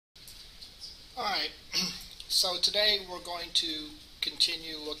Alright, so today we're going to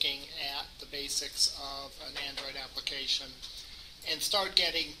continue looking at the basics of an Android application and start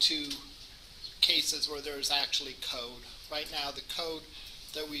getting to cases where there's actually code. Right now the code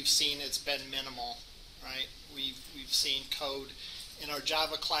that we've seen has been minimal, right? We've seen code in our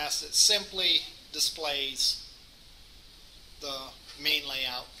Java class that simply displays the main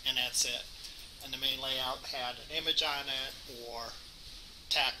layout and that's it. And the main layout had an image on it or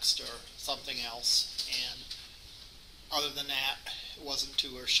text or something else, and other than that it wasn't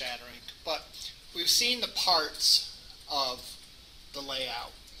too earth-shattering. But we've seen the parts of the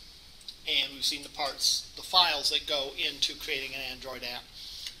layout, and we've seen the files that go into creating an Android app.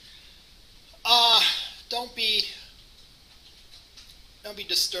 Don't be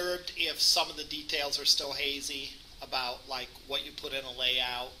disturbed if some of the details are still hazy about like what you put in a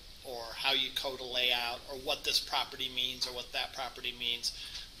layout or how you code a layout or what this property means or what that property means.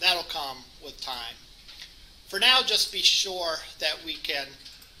 That'll come with time. For now, just be sure that we can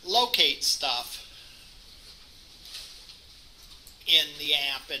locate stuff in the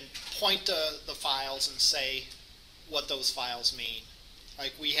app and point to the files and say what those files mean.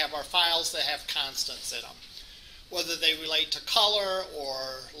 Like we have our files that have constants in them. Whether they relate to color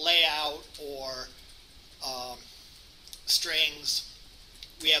or layout or strings,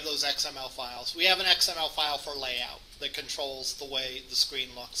 we have those XML files. We have an XML file for layout that controls the way the screen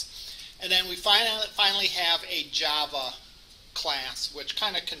looks. And then we finally have a Java class which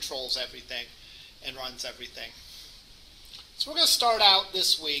kind of controls everything and runs everything. So we're going to start out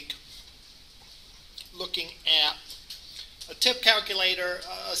this week looking at a tip calculator,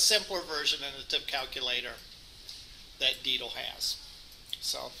 a simpler version of the tip calculator that Deedle has.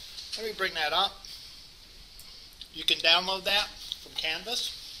 So let me bring that up. You can download that from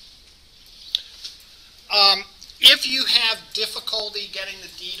Canvas. If you have difficulty getting the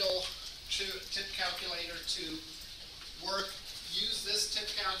Deedle tip calculator to work, use this tip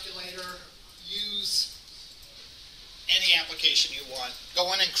calculator, use any application you want.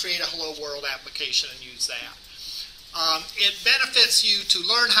 Go in and create a Hello World application and use that. It benefits you to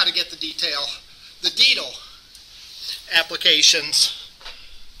learn how to get the Deedle applications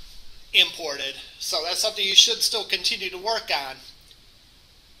imported. So that's something you should still continue to work on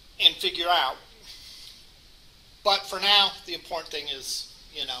and figure out. But for now, the important thing is,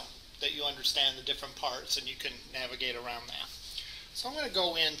 that you understand the different parts and you can navigate around that. So I'm going to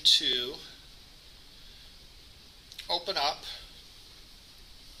go into open up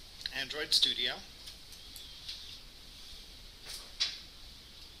Android Studio.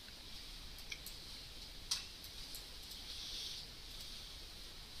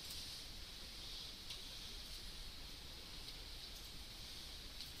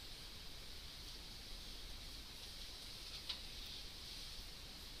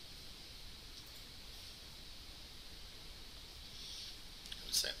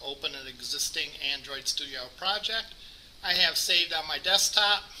 Say open an existing Android Studio project. I have saved on my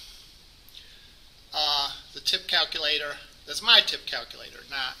desktop the tip calculator. That's my tip calculator,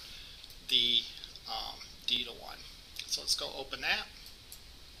 not the Deedle one. So let's go open that.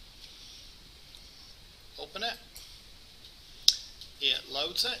 Open it. It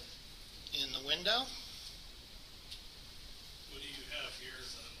loads it in the window. What do you have here?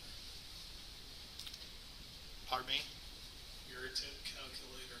 Pardon me? Your tip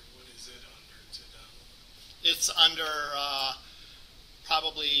calculator, what is it under to download? It's under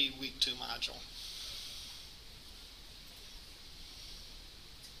probably week 2 module.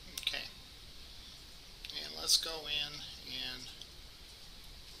 Okay. And let's go in and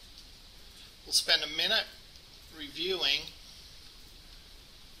we'll spend a minute reviewing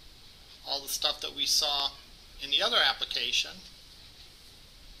all the stuff that we saw in the other applications,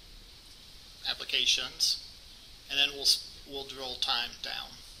 and then we'll drill time down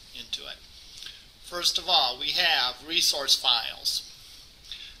into it. First of all, we have resource files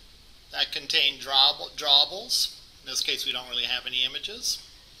that contain drawables. In this case, we don't really have any images.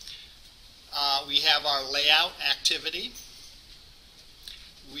 We have our layout activity.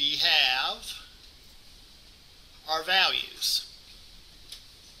 We have our values.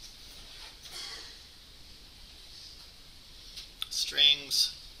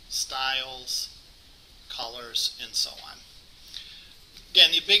 Strings, styles, colors, and so on.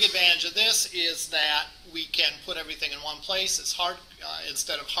 Again, the big advantage of this is that we can put everything in one place. It's hard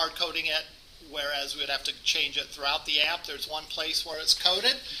instead of hard coding it, whereas we would have to change it throughout the app. There's one place where it's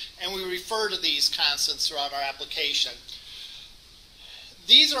coded, and we refer to these constants throughout our application.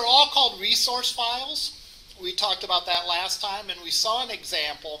 These are all called resource files. We talked about that last time, and we saw an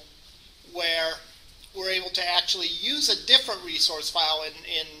example where we're able to actually use a different resource file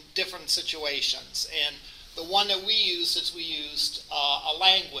in different situations. And the one that we used is we used a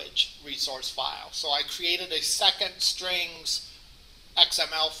language resource file. So I created a second strings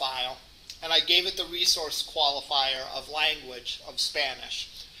XML file, and I gave it the resource qualifier of language of Spanish.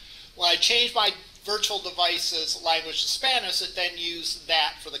 When I changed my virtual device's language to Spanish, it then used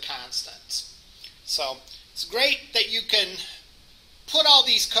that for the constants. So it's great that you can put all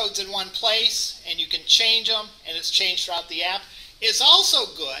these codes in one place and you can change them and it's changed throughout the app. It's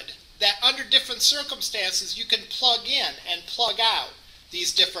also good that under different circumstances you can plug in and plug out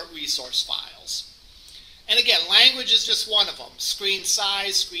these different resource files. And again, language is just one of them. Screen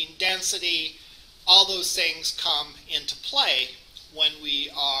size, screen density, all those things come into play when we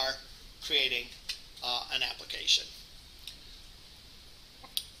are creating an application.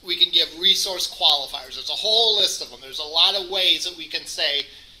 We can give resource qualifiers. There's a whole list of them. There's a lot of ways that we can say,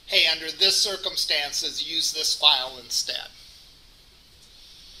 hey, under this circumstances, use this file instead.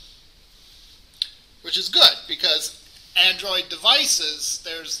 Which is good, because Android devices,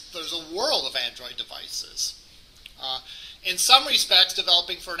 there's a world of Android devices. In some respects,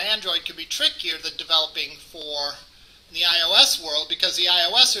 developing for an Android can be trickier than developing for the iOS world, because the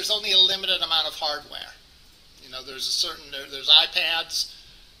iOS, there's only a limited amount of hardware. You know, there's iPads,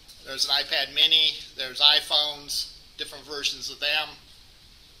 there's an iPad mini, there's iPhones, different versions of them,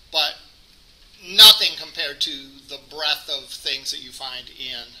 but nothing compared to the breadth of things that you find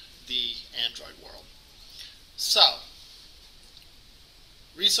in the Android world. So,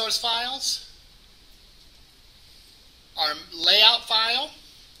 resource files, our layout file,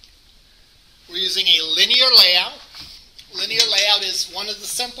 we're using a linear layout. Linear layout is one of the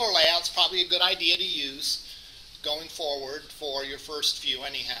simpler layouts, probably a good idea to use going forward for your first view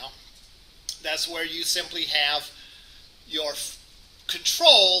anyhow. That's where you simply have your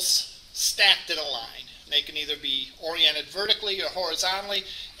controls stacked in a line. They can either be oriented vertically or horizontally.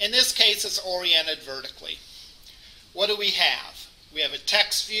 In this case, it's oriented vertically. What do we have? We have a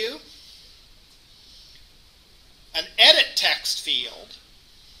text view, an edit text field,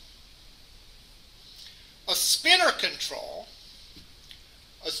 a spinner control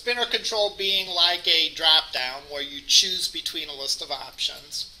being like a drop-down where you choose between a list of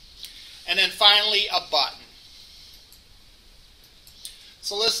options, and then finally a button.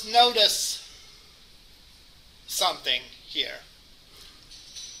 So let's notice something here.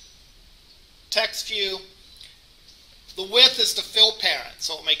 Text view, the width is the fill parent,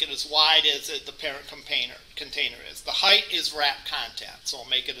 so it'll make it as wide as the parent container is. The height is wrap content, so it'll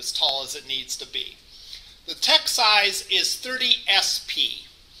make it as tall as it needs to be. The text size is 30 SP.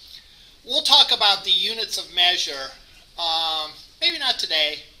 We'll talk about the units of measure, maybe not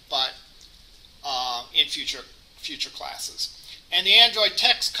today, but in future classes. And the Android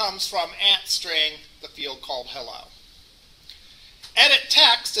text comes from @string, the field called hello. Edit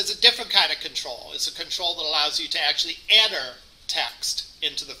text is a different kind of control. It's a control that allows you to actually enter text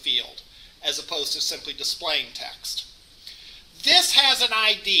into the field, as opposed to simply displaying text. This has an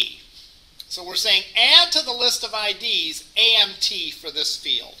ID. So we're saying add to the list of IDs AMT for this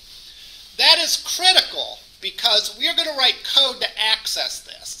field. That is critical because we are going to write code to access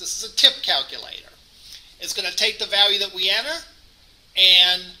this. This is a tip calculator. It's going to take the value that we enter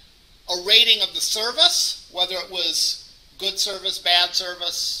and a rating of the service, whether it was good service, bad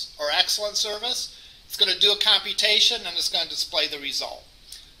service, or excellent service. It's going to do a computation and it's going to display the result.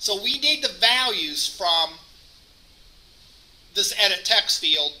 So we need the values from this edit text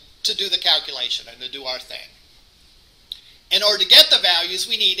field to do the calculation and to do our thing. In order to get the values,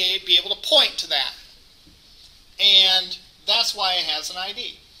 we need to be able to point to that. And that's why it has an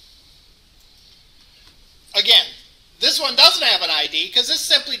ID. Again, this one doesn't have an ID because it's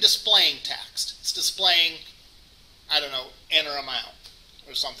simply displaying text. It's displaying, I don't know, enter amount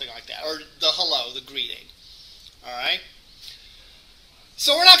or something like that, or the hello, the greeting. All right?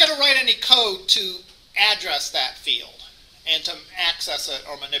 So we're not going to write any code to address that field and to access it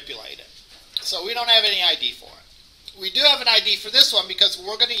or manipulate it. So we don't have any ID for it. We do have an ID for this one because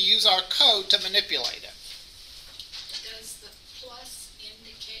we're going to use our code to manipulate it. Does the plus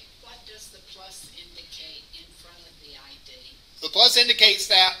indicate, what does the plus indicate in front of the ID? The plus indicates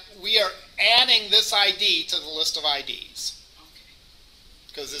that we are adding this ID to the list of IDs. Okay.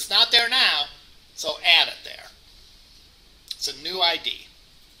 Because it's not there now, so add it there. It's a new ID.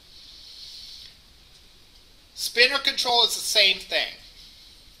 Spinner control is the same thing.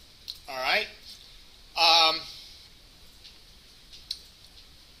 All right?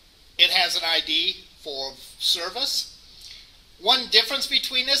 It has an ID for service. One difference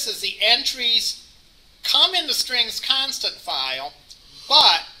between this is the entries come in the strings constant file,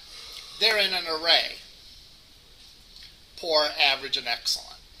 but they're in an array. Poor, average, and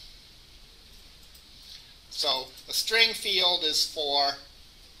excellent. So a string field is for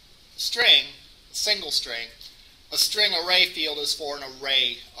string, a single string. A string array field is for an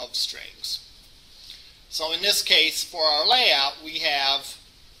array of strings. So in this case, for our layout, we have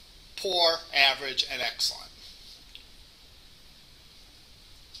poor, average, and excellent.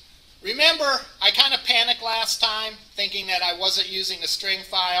 Remember, I kind of panicked last time, thinking that I wasn't using a string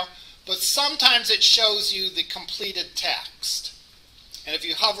file, but sometimes it shows you the completed text. And if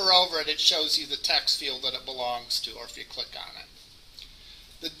you hover over it, it shows you the text field that it belongs to, or if you click on it.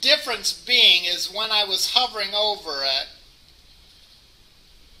 The difference being is when I was hovering over it,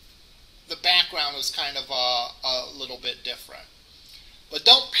 the background was kind of a little bit different. But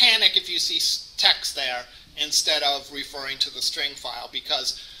don't panic if you see text there instead of referring to the string file,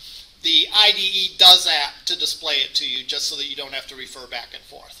 because the IDE does that to display it to you just so that you don't have to refer back and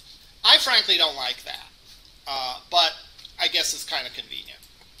forth. I frankly don't like that, but I guess it's kind of convenient.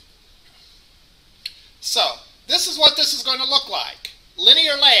 So this is what this is going to look like.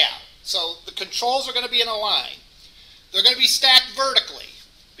 Linear layout. So the controls are going to be in a line. They're going to be stacked vertically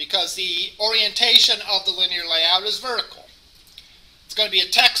because the orientation of the linear layout is vertical. It's going to be a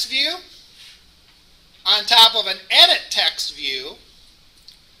text view on top of an edit text view,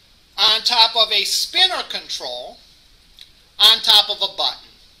 on top of a spinner control, on top of a button.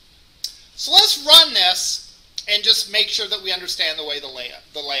 So let's run this and just make sure that we understand the way the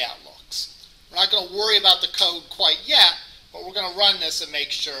layout looks. We're not going to worry about the code quite yet, but we're going to run this and make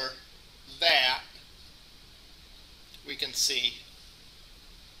sure that we can see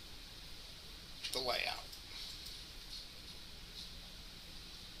the layout.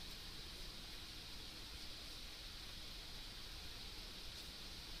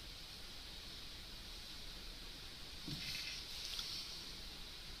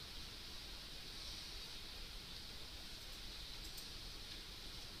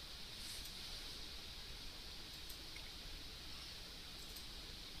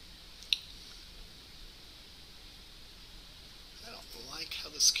 How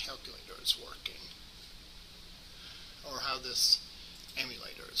this calculator is working, or how this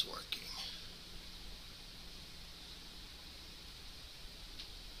emulator is working.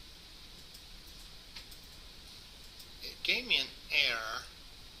 It gave me an error.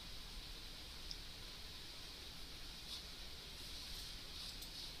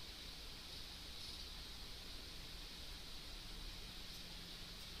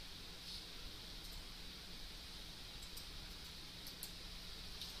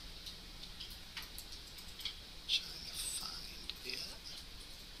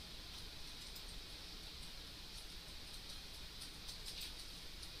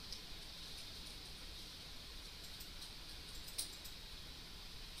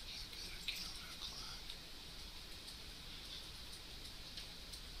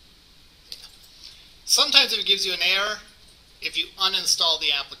 Sometimes if it gives you an error, if you uninstall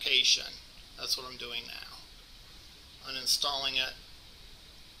the application, that's what I'm doing now. Uninstalling it,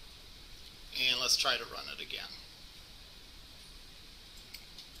 and let's try to run it again.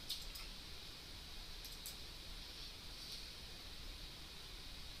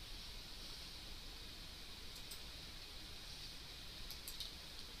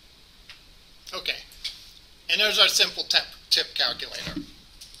 Okay, and there's our simple tip calculator.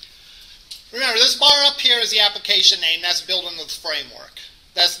 Remember, this bar up here is the application name. That's built into the framework.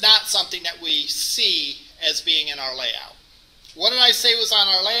 That's not something that we see as being in our layout. What did I say was on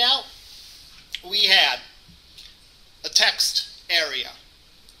our layout? We had a text area.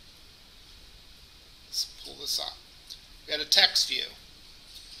 Let's pull this up. We had a text view.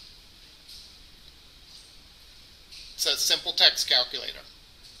 It says simple text calculator.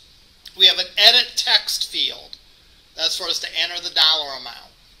 We have an edit text field. That's for us to enter the dollar amount.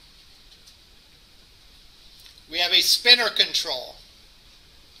 We have a spinner control.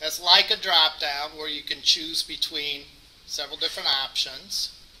 That's like a drop-down where you can choose between several different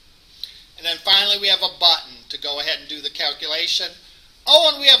options. And then finally we have a button to go ahead and do the calculation. Oh,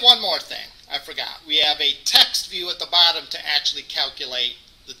 and we have one more thing. I forgot. We have a text view at the bottom to actually calculate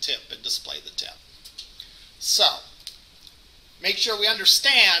the tip and display the tip. So, make sure we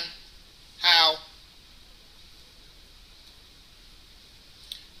understand how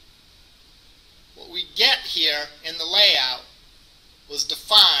what we get here in the layout was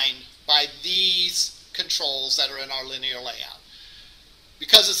defined by these controls that are in our linear layout.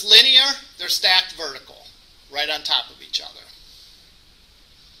 Because it's linear, they're stacked vertical, right on top of each other.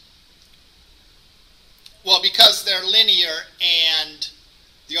 Well, because they're linear and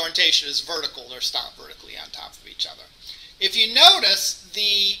the orientation is vertical, they're stacked vertically on top of each other. If you notice,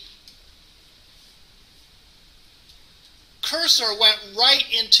 the cursor went right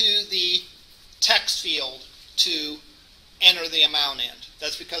into the text field to enter the amount in.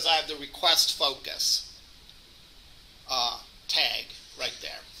 That's because I have the request focus tag right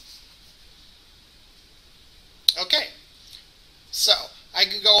there. Okay, so I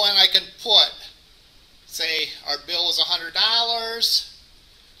can go in, I can put, say our bill is $100,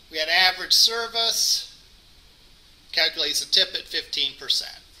 we had average service, calculates the tip at 15%.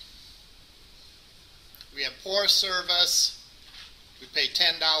 We have poor service, we pay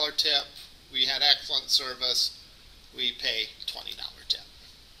 $10 tip, we had excellent service, we pay $20 tip.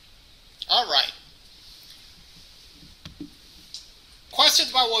 All right. Questions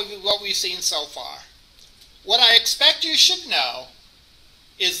about what we've seen so far? What I expect you should know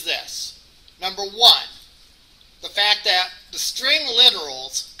is this. Number one, the fact that the string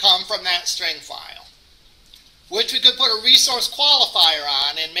literals come from that string file, which we could put a resource qualifier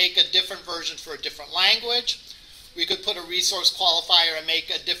on and make a different version for a different language. We could put a resource qualifier and make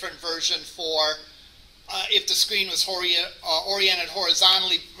a different version for if the screen was oriented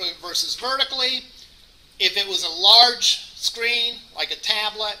horizontally versus vertically. If it was a large screen, like a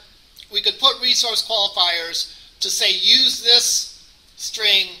tablet, we could put resource qualifiers to say use this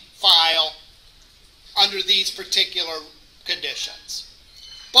string file under these particular conditions.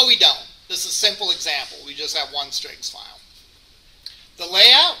 But we don't. This is a simple example. We just have one strings file. The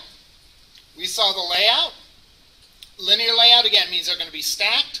layout, we saw the layout. Linear layout, again, means they're going to be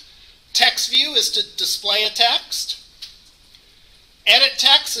stacked. Text view is to display a text. Edit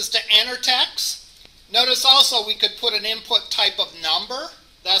text is to enter text. Notice also we could put an input type of number.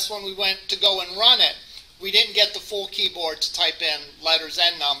 That's when we went to go and run it. We didn't get the full keyboard to type in letters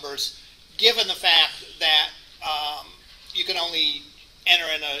and numbers, given the fact that you can only enter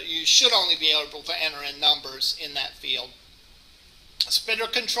in you should only be able to enter in numbers in that field. Spinner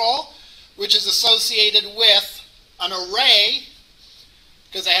control, which is associated with an array,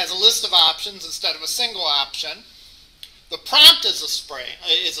 because it has a list of options instead of a single option. The prompt is a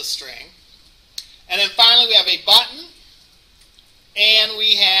string. And then finally we have a button, and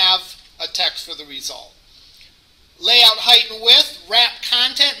we have a text for the result. Layout height and width, wrap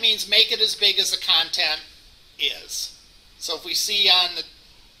content means make it as big as the content is. So if we see on the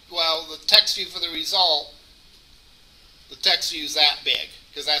text view for the result, the text view is that big,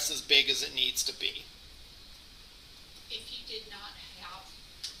 because that's as big as it needs to be. If you did not have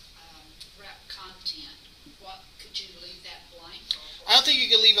wrap content, could you leave that blank? I don't think you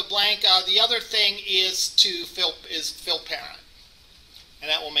can leave it blank. The other thing is fill parent. And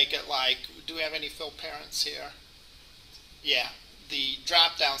that will make it like, do we have any fill parents here? Yeah, the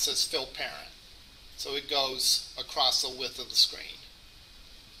drop down says fill parent. So it goes across the width of the screen.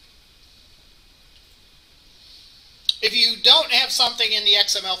 If you don't have something in the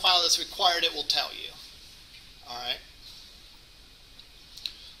XML file that's required, it will tell you. All right.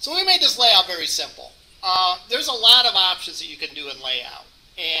 So we made this layout very simple. There's a lot of options that you can do in layout,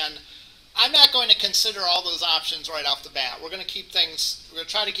 and I'm not going to consider all those options right off the bat. We're going to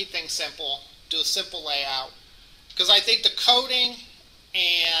try to keep things simple, do a simple layout, because I think the coding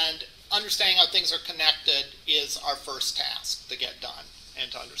and understanding how things are connected is our first task to get done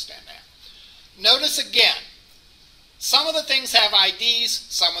and to understand that. Notice again, some of the things have IDs,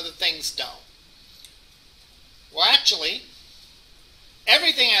 some of the things don't. Well, actually,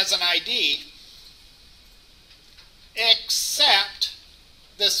 everything has an ID except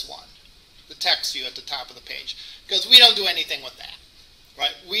this one, the text view at the top of the page, because we don't do anything with that.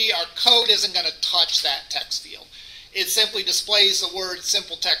 Right? Our code isn't going to touch that text field. It simply displays the word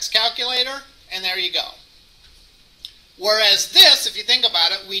simple text calculator, and there you go. Whereas this, if you think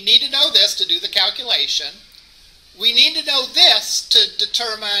about it, we need to know this to do the calculation. We need to know this to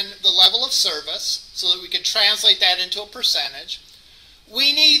determine the level of service so that we can translate that into a percentage.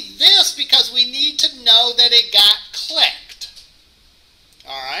 We need this because we need to know that it got clicked.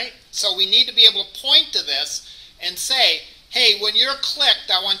 All right? So we need to be able to point to this and say, hey, when you're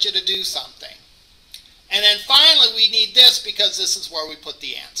clicked, I want you to do something. And then finally, we need this because this is where we put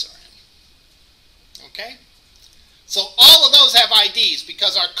the answer in. Okay? So all of those have IDs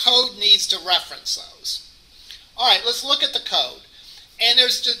because our code needs to reference those. All right, let's look at the code. And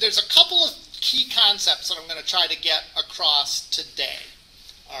there's a couple of key concepts that I'm going to try to get across today.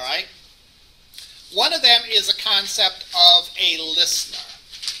 All right? One of them is a concept of a listener.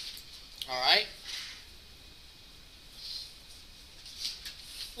 All right?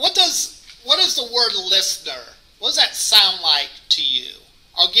 What does the word listener, what does that sound like to you?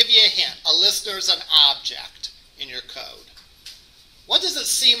 I'll give you a hint. A listener is an object in your code. What does it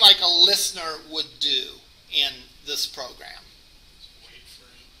seem like a listener would do in this program? Wait for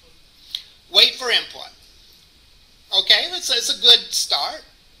input. Wait for input. Okay, it's a good start.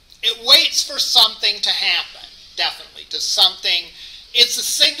 It waits for something to happen, definitely, to something. It's a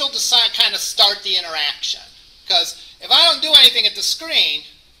signal to kind of start the interaction. Because if I don't do anything at the screen,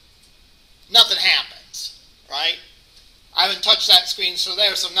 nothing happens, right? I haven't touched that screen so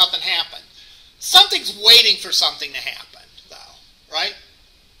there, so nothing happened. Something's waiting for something to happen, though, right?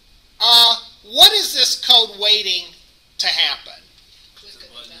 What is this code waiting to happen?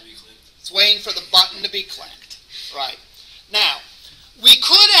 It's waiting for the button to be clicked, right? Now, we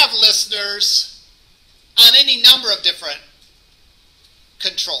could have listeners on any number of different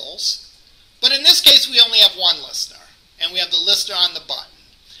controls, but in this case we only have one listener, and we have the listener on the button.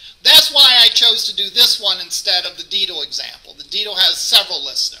 That's why I chose to do this one instead of the Dido example. The Dido has several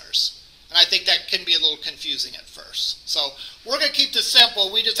listeners, and I think that can be a little confusing at first. So we're going to keep this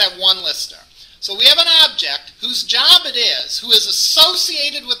simple. We just have one listener. So we have an object whose job it is, who is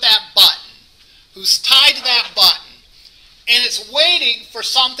associated with that button, who's tied to that button, and it's waiting for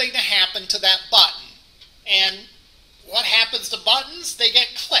something to happen to that button. And what happens to buttons? They get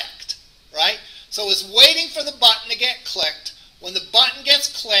clicked, right? So it's waiting for the button to get clicked. When the button gets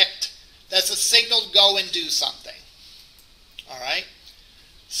clicked, that's a signal to go and do something. All right?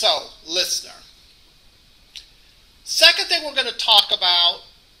 So, listener. Second thing we're going to talk about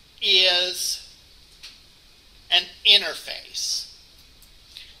is an interface.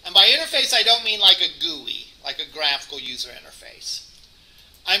 And by interface, I don't mean like a GUI, like a graphical user interface.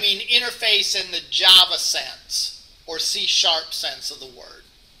 I mean interface in the Java sense, or C# sense of the word.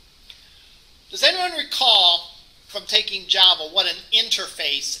 Does anyone recall from taking Java what an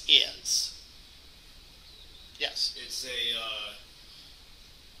interface is? Yes? It's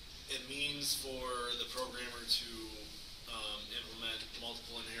it means for the programmer to implement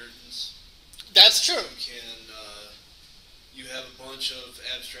multiple inheritance. That's true. You have a bunch of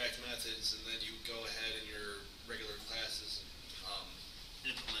abstract methods, and then you go ahead in your regular classes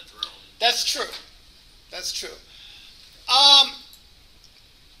and implement their own. That's true. That's true.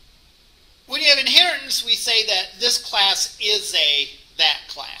 When you have inheritance, we say that this class is that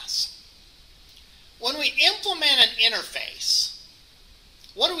class. When we implement an interface,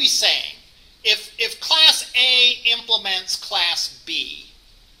 what are we saying? If class A implements class B,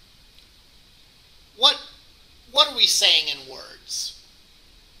 what are we saying in words?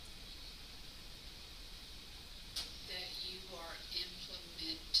 That you are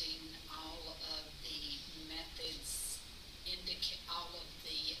implementing all of the methods, all of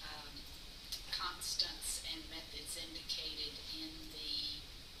the constants and methods indicated in the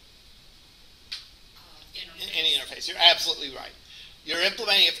interface. In the interface, you're absolutely right. You're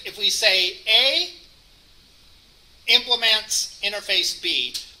implementing, if we say A implements interface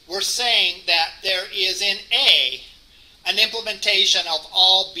B, we're saying that there is in A an implementation of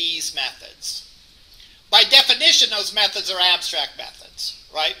all B's methods. By definition, those methods are abstract methods,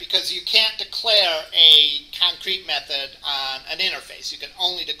 right? Because you can't declare a concrete method on an interface. You can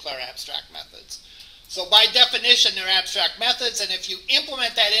only declare abstract methods. So by definition, they're abstract methods, and if you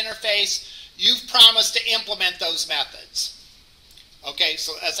implement that interface, you've promised to implement those methods. Okay,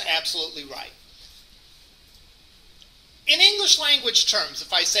 so that's absolutely right. In English language terms,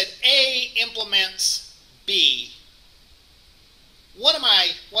 if I said A implements B, what am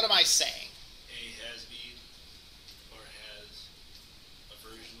I saying? A has B, or has a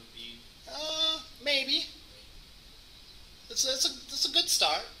version of B. Maybe. It's a good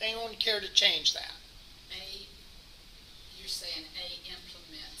start. Anyone care to change that? You're saying A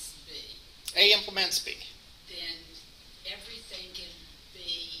implements B. A implements B. Then everything in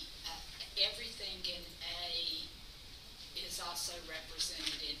B, everything in A is also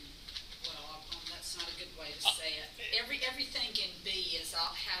represented in, well, that's not a good way to say it. Everything in B has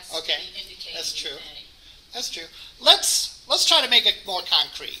to Okay, be indicated that's true. in A. That's true. Let's try to make it more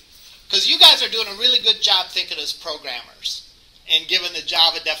concrete, because you guys are doing a really good job thinking as programmers and giving the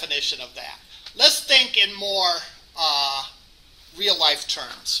Java definition of that. Let's think in more real-life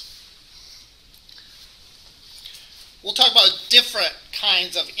terms. We'll talk about different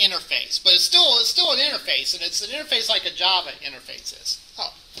kinds of interface, but it's still an interface, and it's an interface like a Java interface is.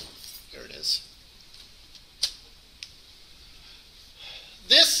 Oh, here it is.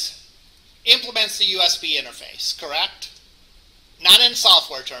 This implements the USB interface, correct? Not in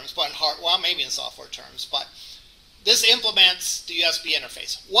software terms, but in well, maybe in software terms, but this implements the USB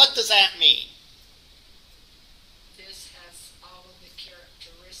interface. What does that mean? This has all of the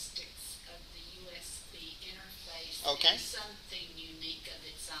characteristics of the USB interface Okay. and something unique of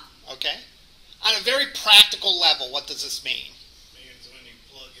its own. Okay. On a very practical level, what does this mean? Means when you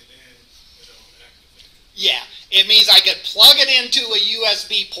plug it in, it'll activate. Yeah, it means I could plug it into a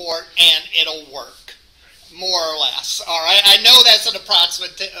USB port and it'll work. more or less. All right, I know that's an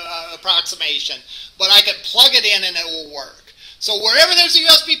approximation, but I can plug it in and it will work. So wherever there's a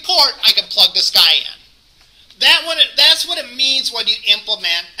USB port, I can plug this guy in. That's what it means when you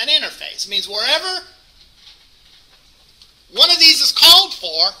implement an interface. It means wherever one of these is called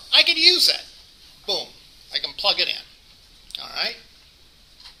for, I can use it. Boom, I can plug it in. All right,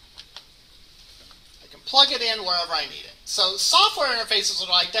 I can plug it in wherever I need it. So software interfaces are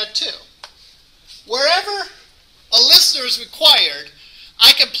like that too. Wherever a listener is required,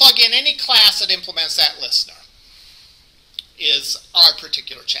 I can plug in any class that implements that listener, is our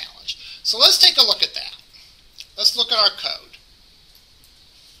particular challenge. So let's take a look at that. Let's look at our code.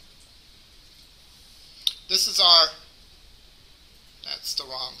 This is our, that's the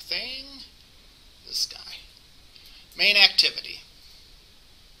wrong thing, this guy. Main activity.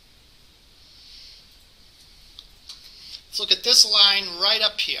 Let's look at this line right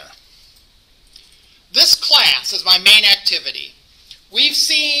up here. This class is my main activity. We've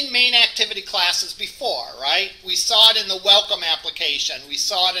seen main activity classes before, right? We saw it in the welcome application. We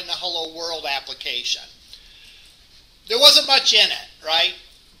saw it in the Hello World application. There wasn't much in it, right?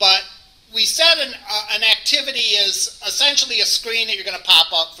 But we said an activity is essentially a screen that you're going to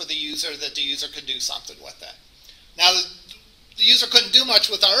pop up for the user that the user could do something with it. Now, the user couldn't do much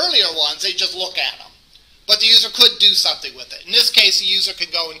with our earlier ones. They just look at them. But the user could do something with it. In this case, the user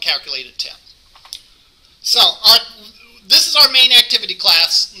could go and calculate a tip. So, this is our main activity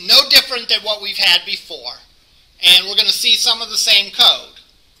class, no different than what we've had before. And we're going to see some of the same code.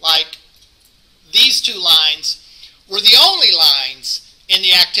 Like these two lines were the only lines in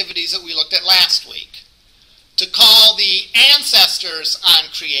the activities that we looked at last week. To call the ancestors on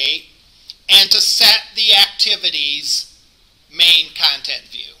create and to set the activity's main content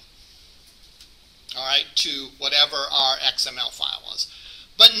view. All right, to whatever our XML file was.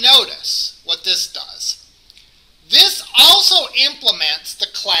 But notice what this does. This also implements the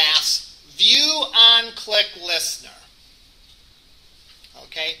class ViewOnClickListener.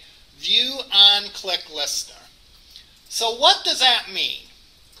 Okay, ViewOnClickListener. So what does that mean?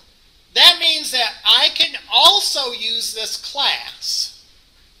 That means that I can also use this class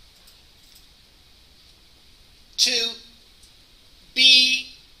to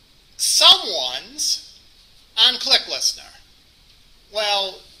be someone's on-click listener.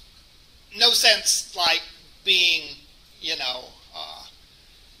 Well, no sense like being,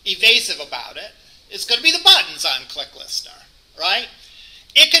 evasive about it. It's going to be the buttons on click listener, right?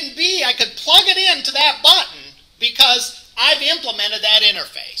 It can be, I could plug it into that button because I've implemented that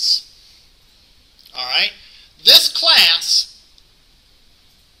interface. All right? This class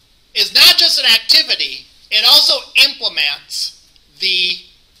is not just an activity, it also implements the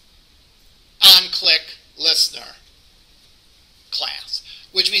on-click listener class,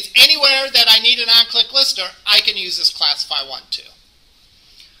 which means anywhere that I need an on-click listener, I can use this class if I want to.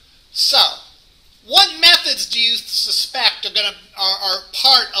 So, what methods do you suspect are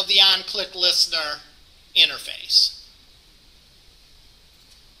part of the on-click listener interface?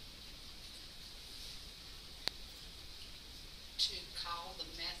 To call the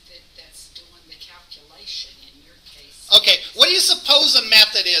method that's doing the calculation in your case. Okay, what do you suppose a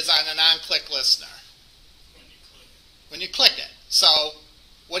method is on an on-click listener? When you click it. So,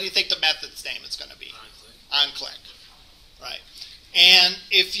 what do you think the method's name is going to be? On-click. Right. And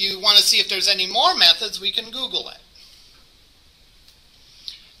if you want to see if there's any more methods, we can Google it.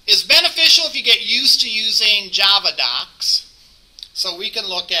 It's beneficial if you get used to using Java docs. So we can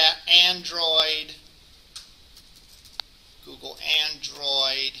look at Android, Google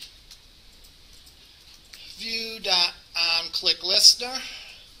Android, view.onClickListener,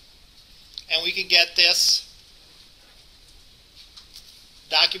 and we can get this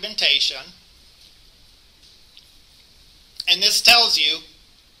documentation. And this tells you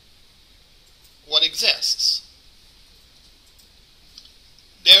what exists.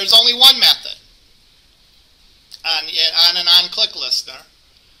 There's only one method on an on-click listener,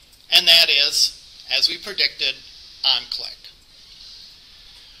 and that is, as we predicted, on-click.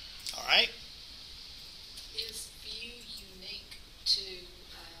 All right? Is View unique to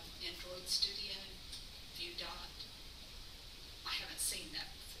Android Studio? View dot? I haven't seen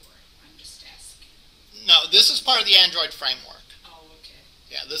that before. I'm just asking. No, this is part of the Android framework. Oh, okay.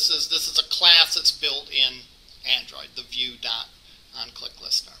 Yeah, this is a class that's built in Android, the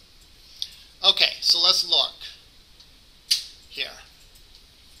view.onClickListener. Okay, so let's look here.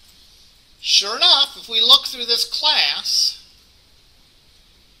 Sure enough, if we look through this class,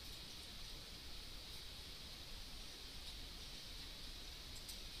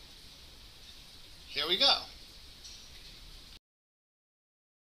 here we go.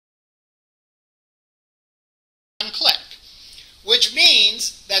 which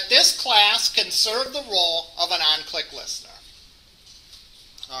means that this class can serve the role of an on-click listener.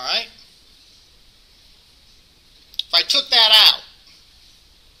 All right? If I took that out,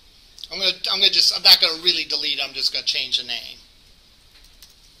 I'm not going to really delete it, I'm just going to change the name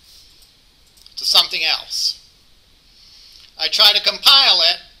to something else. I try to compile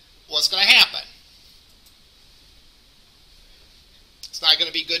it, what's going to happen? It's not going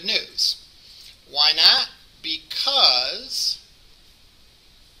to be good news. Why not? Because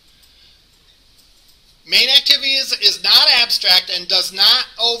main activity is not abstract and does not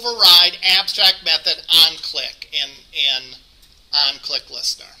override abstract method onClick in onClick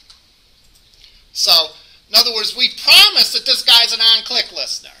listener. So, in other words, we promise that this guy's an onClick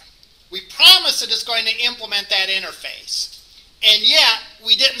listener. We promise that it's going to implement that interface. And yet,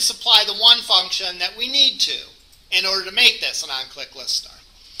 we didn't supply the one function that we need to in order to make this an onClick listener.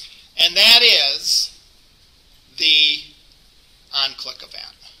 And that is the onClick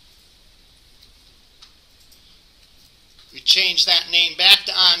event. We change that name back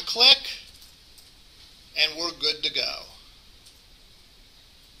to onClick, and we're good to go.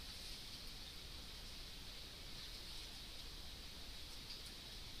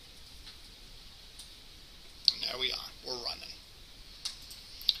 And there we are. We're running.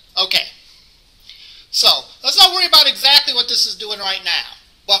 Okay. So, let's not worry about exactly what this is doing right now.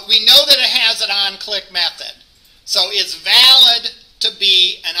 But we know that it has an onClick method. So it's valid to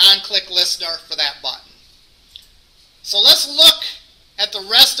be an onClick listener for that button. So let's look at the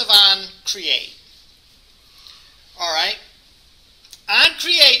rest of onCreate. All right.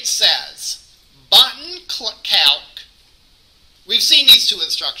 OnCreate says button calc. We've seen these two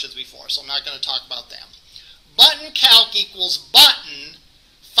instructions before, so I'm not going to talk about them. Button calc equals button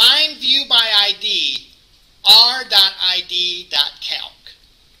find view by ID r.id.calc.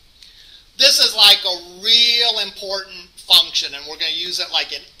 This is like a real important function, and we're going to use it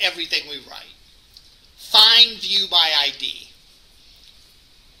like in everything we write. Find view by ID.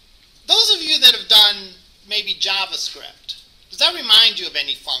 Those of you that have done maybe JavaScript, does that remind you of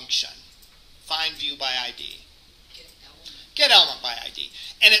any function? Find view by ID. Get element by ID.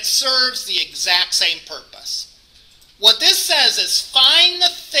 And it serves the exact same purpose. What this says is find the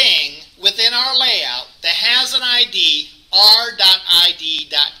thing within our layout that has an ID r.id.calc.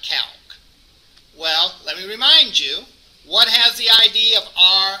 Well, let me remind you, what has the ID of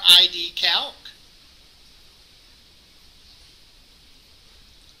r.id.calc?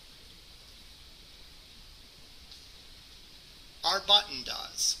 Our button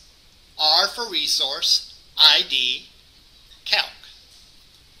does. R for resource, ID, calc.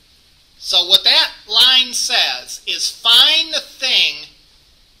 So what that line says is find the thing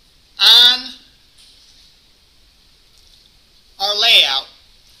on our layout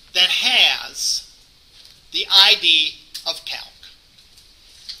that has the ID of calc.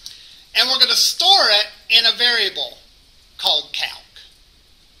 And we're going to store it in a variable called calc.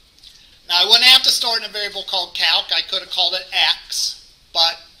 Now I wouldn't have to store it in a variable called calc. I could have called it x,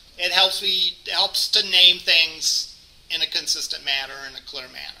 but it helps to name things in a consistent manner, in a clear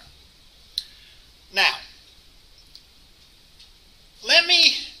manner. Now, let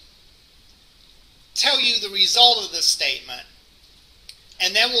me tell you the result of this statement,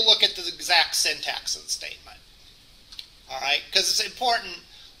 and then we'll look at the exact syntax of the statement. All right? Because it's important.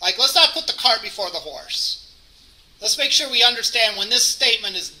 Like, let's not put the cart before the horse. Let's make sure we understand when this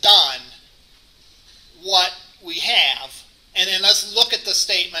statement is done what we have, and then let's look at the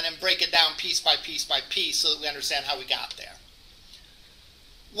statement and break it down piece by piece by piece so that we understand how we got there.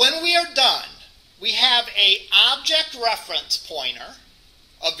 When we are done, we have an object reference pointer,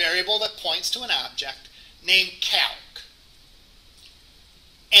 a variable that points to an object, named calc.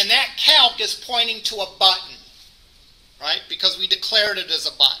 And that calc is pointing to a button, right? Because we declared it as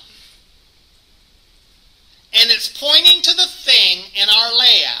a button. And it's pointing to the thing in our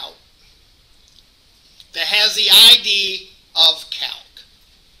layout that has the ID of calc.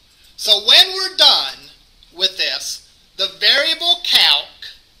 So when we're done with this, the variable calc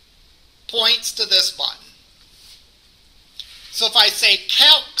points to this button. So if I say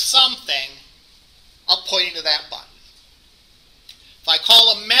calc something, I'm pointing to that button. If I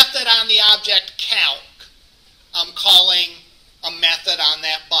call a method on the object calc, I'm calling a method on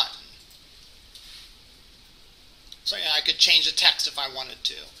that button. So yeah, I could change the text if I wanted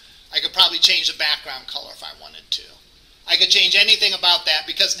to. I could probably change the background color if I wanted to. I could change anything about that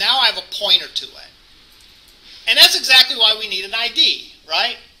because now I have a pointer to it. And that's exactly why we need an ID,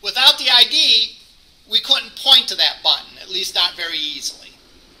 right? Without the ID, we couldn't point to that button, at least not very easily.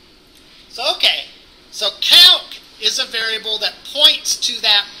 So, okay. So calc is a variable that points to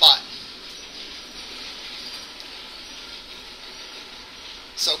that button.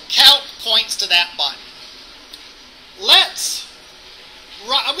 So calc points to that button.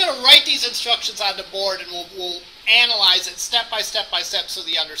 I'm going to write these instructions on the board, and we'll analyze it step by step so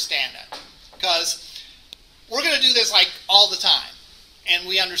that you understand it. Because we're going to do this like all the time, and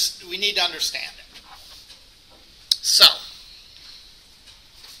we need to understand it. So,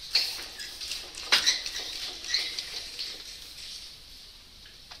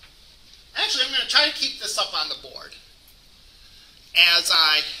 actually, I'm going to try to keep this up on the board as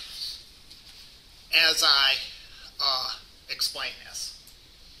I explain this.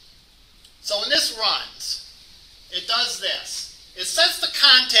 So when this runs, it does this. It sets the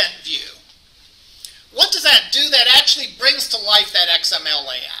content view. What does that do? That actually brings to life that XML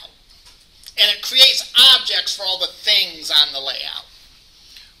layout. And it creates objects for all the things on the layout.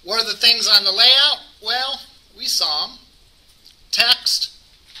 What are the things on the layout? Well, we saw them. Text,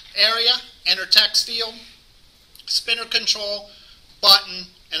 area, enter text field, spinner control, button,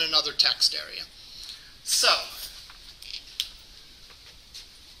 and another text area. So,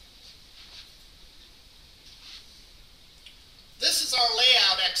 this is our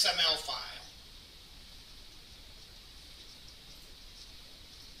layout XML file.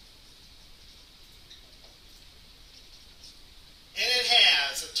 And it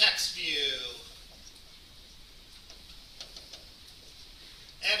has a text view,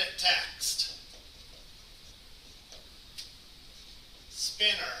 edit text,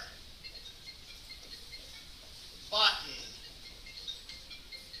 spinner, button,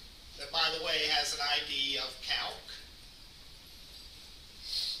 that by the way has an ID of calc,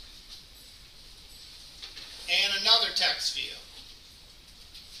 and another text view.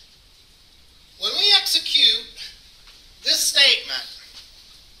 When we execute this statement,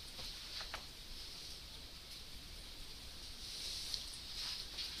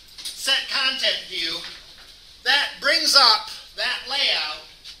 set content view, that brings up that layout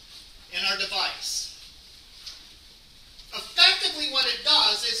in our device. Effectively what it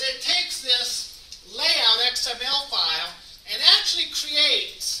does is it takes this layout XML file and actually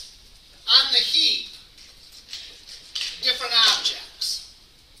creates on the heap different objects.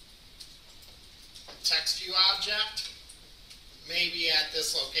 Text view object, maybe at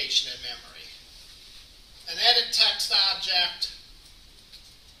this location in memory. An edit text object,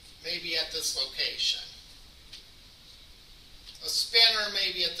 maybe at this location. A spinner,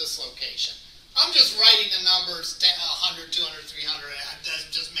 maybe at this location. I'm just writing the numbers 100, 200, 300. I'm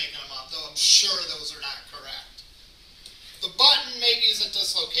just making them up, though I'm sure those are not correct. The button maybe is at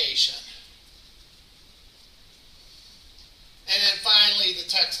this location. And then finally, the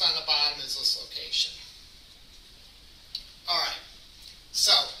text on the bottom is this location. All right.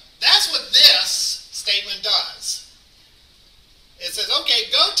 So that's what this statement does. It says,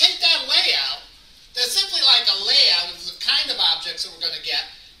 okay, go take that layout that's simply like a layout of the kind of objects that we're going to get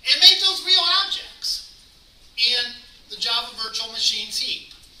and make those real objects in the Java Virtual Machines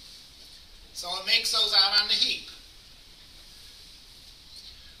heap. So it makes those out on the heap.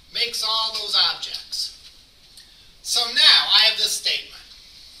 Makes all those objects. So now I have this statement.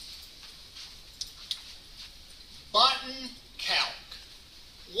 Button calc.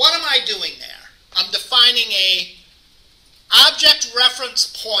 What am I doing there? I'm defining a object reference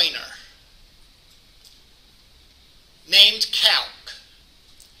pointer named calc.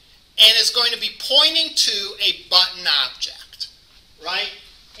 And it's going to be pointing to a button object, right?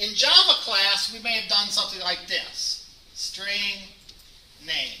 In Java class, we may have done something like this. String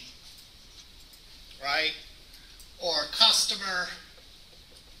name, right? Or customer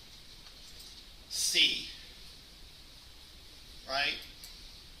C, right?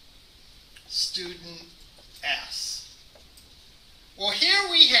 Student S. Well, here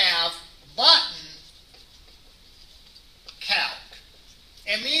we have button calc.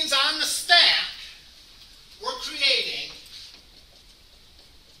 It means on the stack, we're creating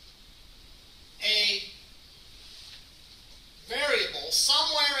a variable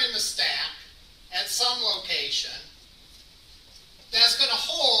somewhere in the stack at some location that's going to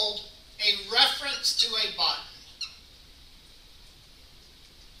hold a reference to a button.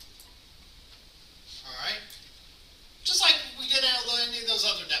 All right? Just like we did in any of those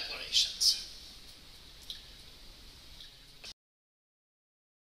other declarations.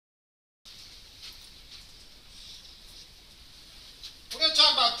 We're going to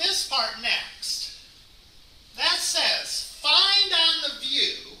talk about this part next. That says, find on the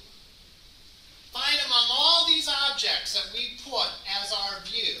view, find among all these objects that we put as our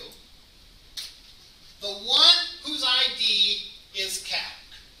view, the one whose ID is calc.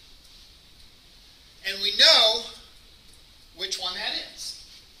 And we know which one that is.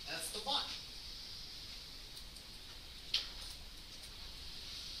 That's the button.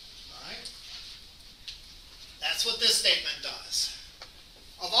 That's what this statement does.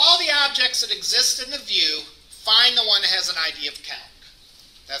 Of all the objects that exist in the view, find the one that has an ID of calc.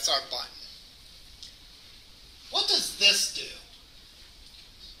 That's our button. What does this do?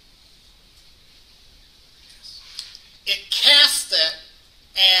 It casts it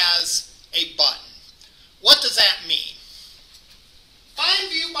as a button. What does that mean? Find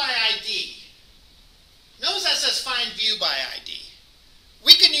view by ID. Notice that says find view by ID.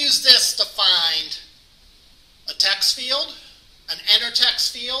 We can use this to find a text field, an enter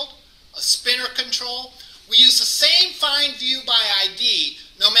text field, a spinner control. We use the same find view by ID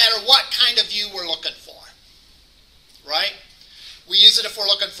no matter what kind of view we're looking for. Right? We use it if we're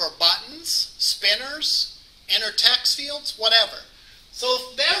looking for buttons, spinners, enter text fields, whatever. So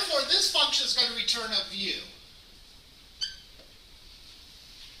therefore this function is going to return a view.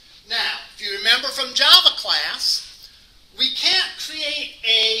 Now, if you remember from Java class, we can't create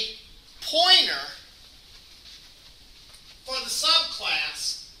a pointer for the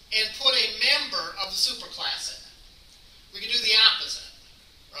subclass and put a member of the superclass in it. We can do the opposite,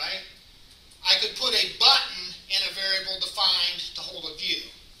 right? I could put a button in a variable defined to hold a view.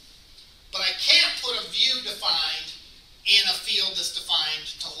 But I can't put a view defined in a field that's defined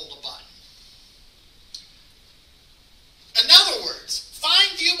to hold a button. In other words,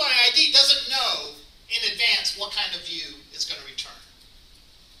 find view by ID doesn't know in advance what kind of view it's going to return.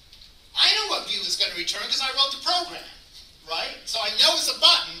 I know what view it's going to return because I wrote the program, right? So I know it's a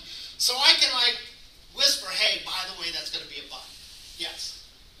button, so I can like whisper, hey, by the way, that's going to be a button. Yes?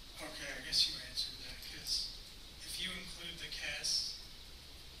 Okay, I guess you answered that, because if you include the cast,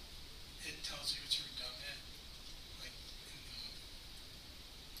 it tells you it's redundant, like in the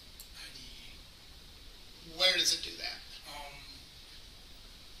IDE. Where does it do that?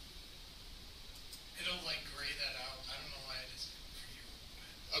 It'll like gray that out. I don't know why it isn't for you,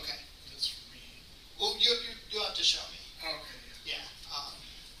 but Okay. it is for me. Well, you'll have to show me. Okay, yeah.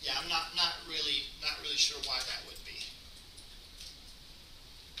 Yeah, I'm not really sure why that would be.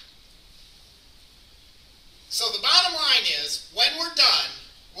 So the bottom line is, when we're done,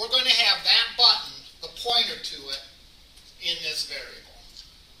 we're going to have that button, the pointer to it, in this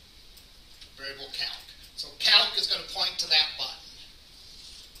variable calc. So calc is going to point to that button.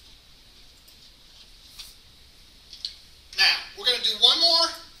 Now, we're going to do one more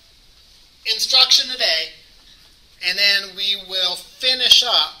instruction today, and then we will finish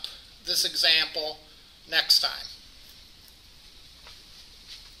up this example next time.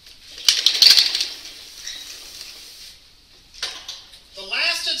 The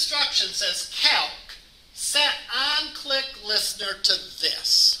last instruction says calc, set on-click listener to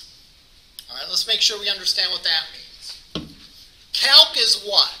this. All right, let's make sure we understand what that means. Calc is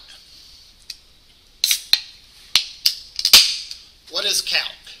what? What is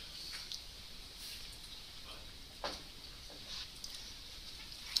calc?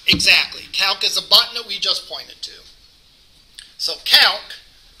 Exactly. Calc is a button that we just pointed to. So calc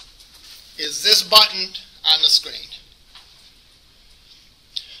is this button on the screen.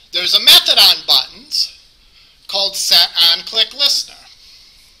 There's a method on buttons called setOnClickListener.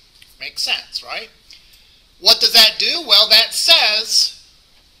 Makes sense, right? What does that do? Well, that says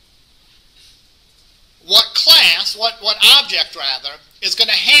what class, what object rather, is going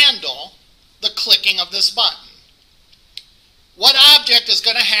to handle the clicking of this button. What object is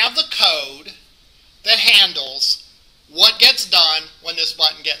going to have the code that handles what gets done when this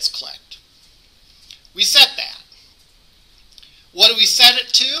button gets clicked? We set that. What do we set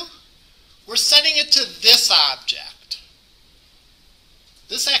it to? We're setting it to this object,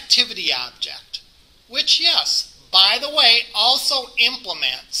 this activity object, which, yes, by the way, also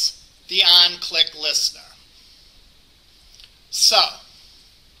implements the onClick listener. So,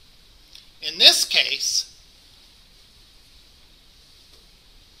 in this case,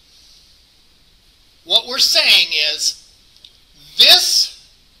 what we're saying is this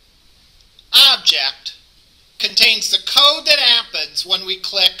object contains the code that happens when we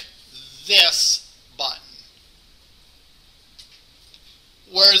click this button.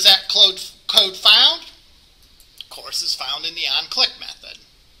 Where is that code found? Of course, it's found in the onClick method.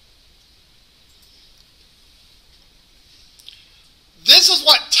 This is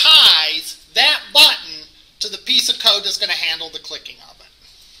what ties that button to the piece of code that's going to handle the clicking of it.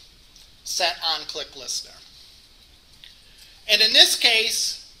 Set onClick listener. And in this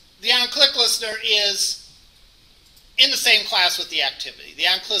case, the onClick listener is in the same class with the activity. The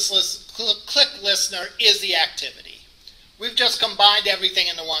onClick listener is the activity. We've just combined everything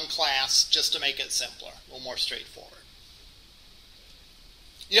into one class just to make it simpler, a little more straightforward.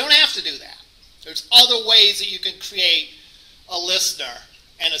 You don't have to do that. There's other ways that you can create a listener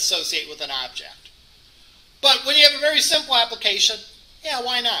and associate with an object. But when you have a very simple application, yeah,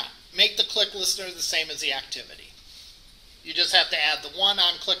 why not? Make the click listener the same as the activity. You just have to add the one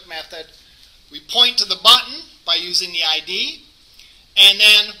on-click method. We point to the button by using the ID, and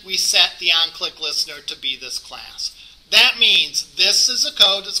then we set the on-click listener to be this class. That means this is the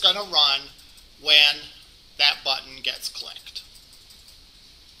code that's going to run when that button gets clicked.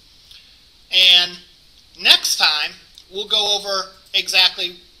 And next time, we'll go over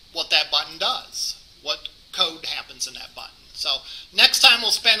exactly what that button does, what code happens in that button. So next time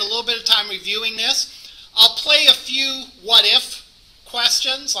we'll spend a little bit of time reviewing this. I'll play a few what-if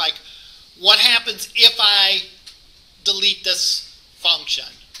questions, like what happens if I delete this function?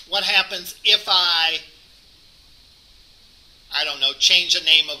 What happens if I don't know, change the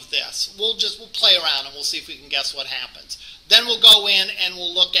name of this? We'll play around and we'll see if we can guess what happens. Then we'll go in and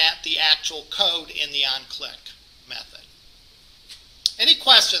we'll look at the actual code in the onClick method. Any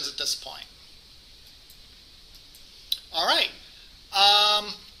questions at this point? All right.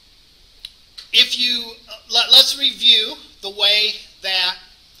 Let's review the way that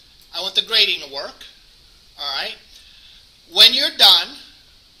I want the grading to work. All right. When you're done,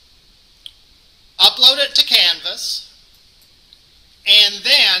 upload it to Canvas, and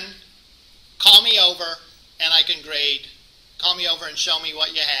then call me over and I can grade. Call me over and show me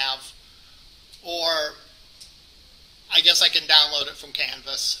what you have, or I guess I can download it from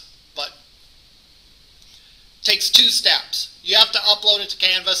Canvas, but it takes 2 steps. You have to upload it to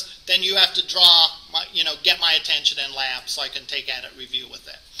Canvas, then you have to draw, get my attention in lab so I can take edit review with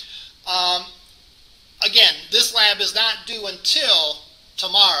it. Again, this lab is not due until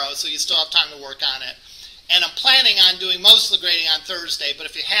tomorrow, so you still have time to work on it. And I'm planning on doing most of the grading on Thursday, but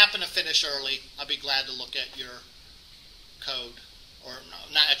if you happen to finish early, I'll be glad to look at your code, or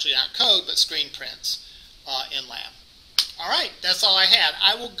no, not code, but screen prints in lab. All right, that's all I had.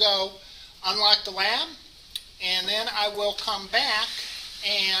 I will go unlock the lab, and then I will come back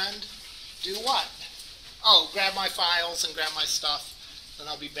and do what? Oh, grab my files and grab my stuff, then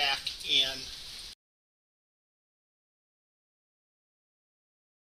I'll be back in